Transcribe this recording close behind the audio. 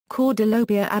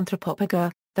Cordylobia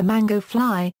anthropophaga, the mango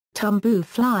fly, tumbu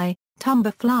fly,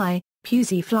 tumba fly,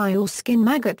 putzi fly or skin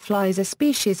maggot fly is a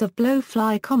species of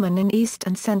blowfly common in East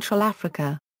and Central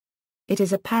Africa. It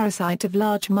is a parasite of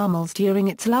large mammals during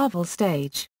its larval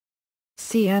stage.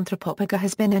 C. anthropophaga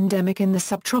has been endemic in the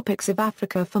subtropics of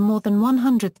Africa for more than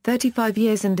 135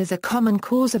 years and is a common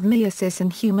cause of myiasis in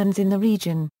humans in the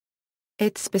region.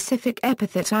 Its specific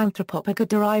epithet anthropophaga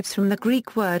derives from the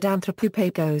Greek word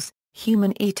anthropophagos,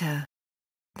 human eater.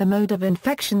 The mode of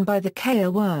infection by the kale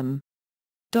worm.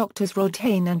 Doctors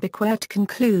Rodhain and Bequert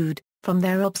conclude, from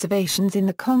their observations in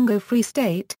the Congo Free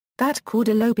State, that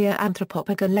Cordylobia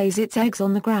anthropophaga lays its eggs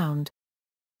on the ground.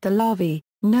 The larvae,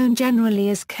 known generally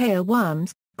as kale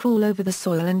worms, crawl over the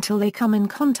soil until they come in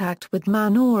contact with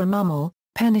man or a mammal,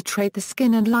 penetrate the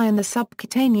skin and lie in the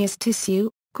subcutaneous tissue,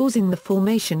 causing the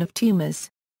formation of tumors.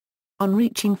 On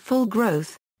reaching full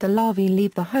growth, the larvae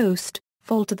leave the host,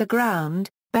 fall to the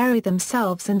ground, bury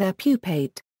themselves and their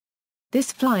pupate.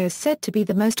 This fly is said to be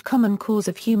the most common cause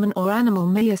of human or animal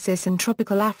myiasis in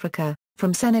tropical Africa,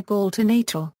 from Senegal to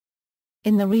Natal.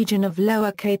 In the region of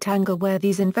Lower Katanga where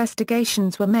these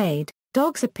investigations were made,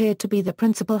 dogs appeared to be the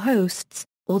principal hosts,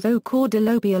 although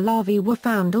Cordylobia larvae were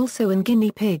found also in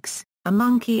guinea pigs, a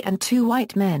monkey and 2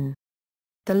 white men.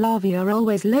 The larvae are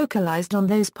always localized on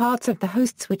those parts of the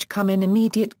hosts which come in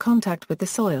immediate contact with the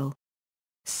soil.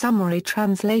 Summary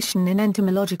translation in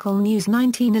Entomological News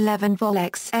 1911 Vol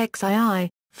XXII,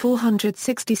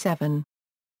 467.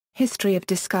 History of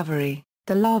discovery.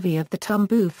 The larvae of the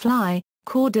tumbu fly,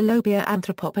 Cordylobia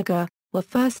anthropophaga, were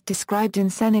first described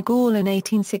in Senegal in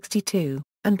 1862,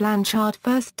 and Blanchard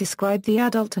first described the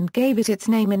adult and gave it its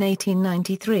name in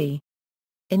 1893.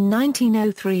 In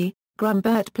 1903,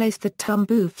 Grumbert placed the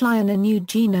tumbu fly in a new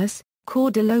genus,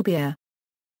 Cordylobia.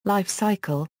 Life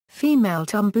cycle. Female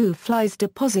tumbu flies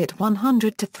deposit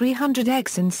 100 to 300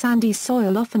 eggs in sandy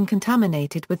soil often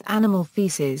contaminated with animal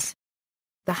feces.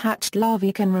 The hatched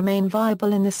larvae can remain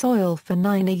viable in the soil for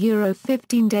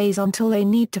 9–15 days until they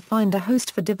need to find a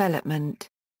host for development.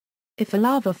 If a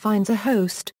larva finds a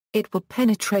host, it will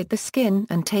penetrate the skin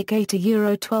and take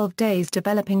 8–12 days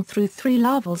developing through 3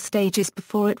 larval stages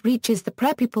before it reaches the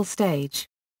prepupal stage.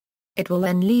 It will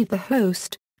then leave the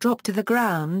host, drop to the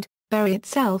ground, bury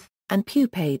itself, and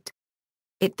pupate.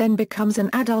 It then becomes an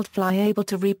adult fly able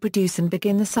to reproduce and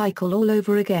begin the cycle all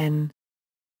over again.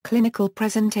 Clinical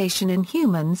presentation in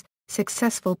humans.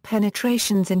 Successful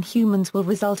penetrations in humans will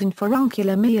result in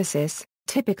furuncular myiasis,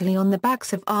 typically on the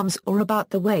backs of arms or about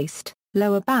the waist,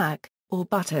 lower back, or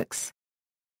buttocks.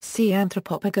 C.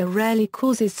 anthropophaga rarely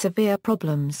causes severe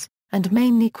problems, and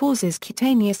mainly causes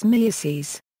cutaneous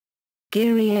myiasis.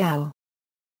 Geary al.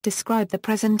 Describe the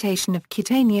presentation of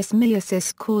cutaneous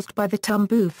myiasis caused by the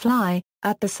tumbu fly.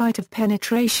 At the site of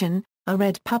penetration, a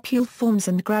red pupule forms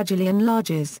and gradually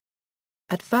enlarges.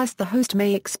 At first the host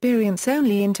may experience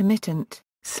only intermittent,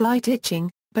 slight itching,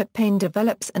 but pain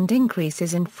develops and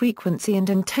increases in frequency and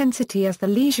intensity as the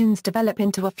lesions develop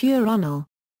into a furonal.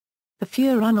 The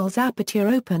furonal's aperture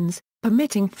opens,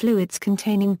 permitting fluids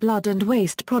containing blood and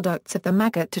waste products of the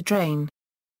maggot to drain.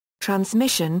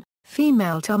 Transmission.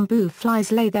 Female tumbu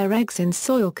flies lay their eggs in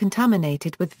soil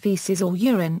contaminated with feces or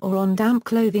urine or on damp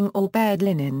clothing or bared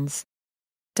linens.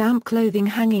 Damp clothing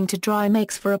hanging to dry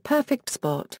makes for a perfect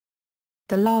spot.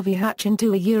 The larvae hatch in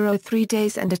 2–3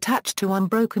 days and attach to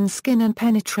unbroken skin and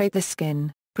penetrate the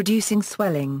skin, producing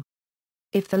swelling.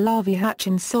 If the larvae hatch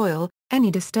in soil, any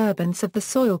disturbance of the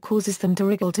soil causes them to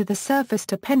wriggle to the surface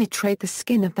to penetrate the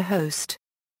skin of the host.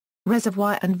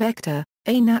 Reservoir and vector.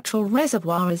 A natural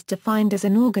reservoir is defined as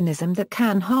an organism that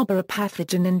can harbor a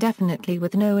pathogen indefinitely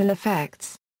with no ill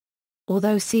effects.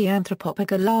 Although C.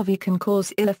 anthropophaga larvae can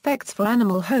cause ill effects for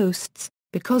animal hosts,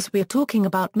 because we are talking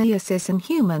about myiasis in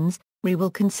humans, we will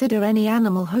consider any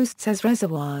animal hosts as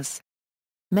reservoirs.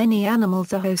 Many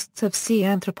animals are hosts of C.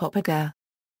 anthropophaga.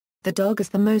 The dog is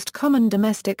the most common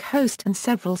domestic host and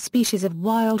several species of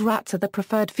wild rats are the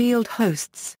preferred field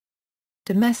hosts.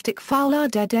 Domestic fowl are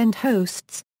dead-end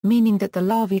hosts, meaning that the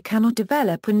larvae cannot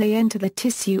develop when they enter the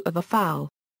tissue of a fowl.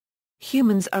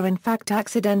 Humans are in fact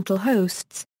accidental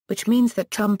hosts, which means that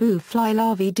tumbu fly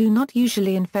larvae do not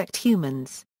usually infect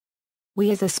humans. We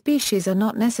as a species are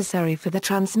not necessary for the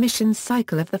transmission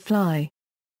cycle of the fly.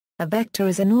 A vector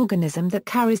is an organism that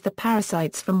carries the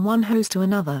parasites from one host to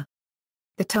another.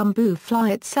 The tumbu fly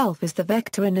itself is the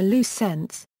vector in a loose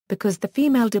sense, because the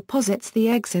female deposits the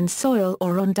eggs in soil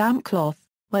or on damp cloth,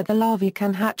 where the larvae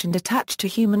can hatch and attach to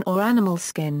human or animal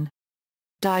skin.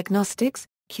 Diagnostics.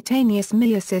 Cutaneous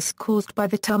myiasis caused by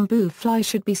the tumbu fly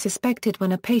should be suspected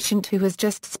when a patient who has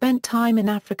just spent time in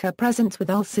Africa presents with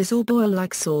ulcers or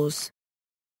boil-like sores.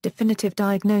 Definitive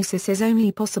diagnosis is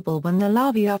only possible when the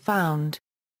larvae are found.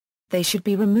 They should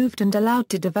be removed and allowed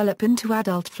to develop into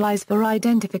adult flies for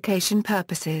identification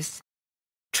purposes.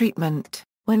 Treatment: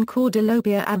 when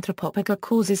Cordylobia anthropophaga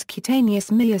causes cutaneous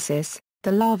myiasis,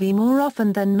 the larvae more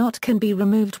often than not can be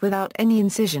removed without any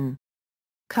incision.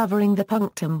 Covering the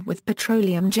punctum with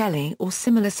petroleum jelly or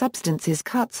similar substances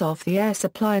cuts off the air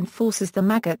supply and forces the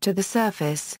maggot to the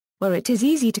surface, where it is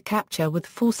easy to capture with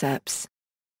forceps.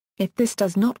 If this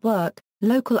does not work,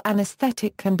 local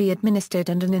anesthetic can be administered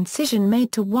and an incision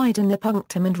made to widen the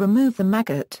punctum and remove the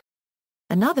maggot.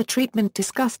 Another treatment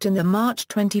discussed in the March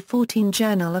 2014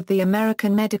 Journal of the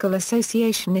American Medical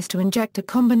Association is to inject a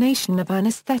combination of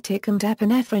anesthetic and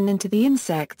epinephrine into the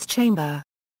insect's chamber.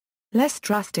 Less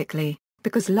drastically,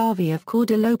 because larvae of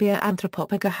Cordylobia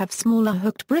anthropophaga have smaller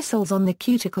hooked bristles on the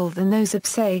cuticle than those of,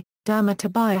 say,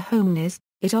 Dermatobia hominis,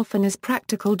 it often is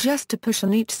practical just to push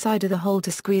on each side of the hole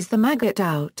to squeeze the maggot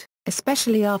out,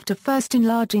 especially after first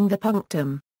enlarging the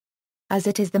punctum. As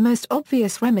it is the most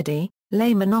obvious remedy,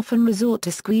 laymen often resort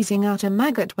to squeezing out a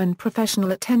maggot when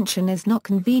professional attention is not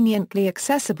conveniently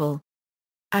accessible.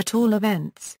 At all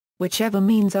events, whichever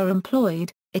means are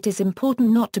employed, it is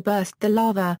important not to burst the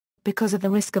larva, because of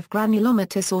the risk of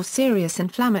granulomatous or serious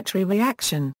inflammatory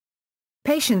reaction.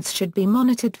 Patients should be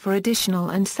monitored for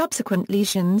additional and subsequent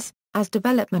lesions, as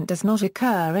development does not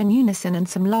occur in unison and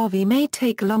some larvae may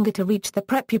take longer to reach the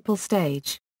prepupal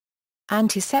stage.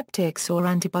 Antiseptics or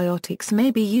antibiotics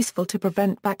may be useful to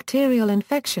prevent bacterial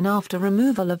infection after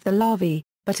removal of the larvae,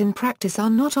 but in practice are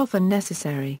not often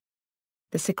necessary.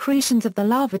 The secretions of the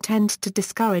larva tend to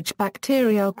discourage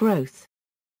bacterial growth.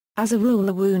 As a rule,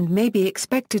 a wound may be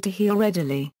expected to heal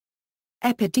readily.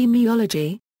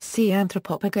 Epidemiology: C.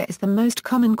 anthropophaga is the most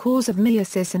common cause of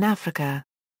myiasis in Africa.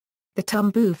 The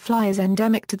tumbu fly is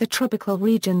endemic to the tropical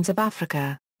regions of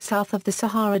Africa, south of the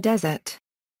Sahara Desert.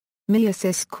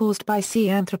 Myiasis caused by C.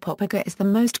 anthropophaga is the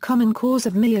most common cause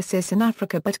of myiasis in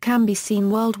Africa but can be seen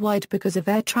worldwide because of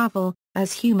air travel,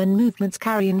 as human movements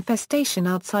carry infestation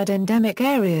outside endemic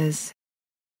areas.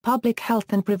 Public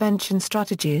health and prevention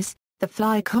strategies: the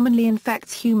fly commonly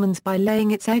infects humans by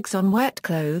laying its eggs on wet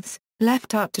clothes,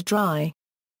 left out to dry.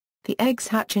 The eggs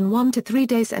hatch in 1 to 3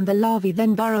 days and the larvae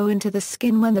then burrow into the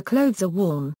skin when the clothes are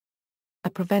worn. A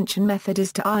prevention method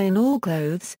is to iron all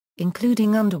clothes,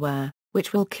 including underwear,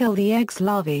 which will kill the eggs'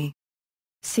 larvae.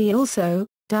 See also,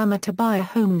 Dermatobia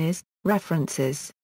hominis, references.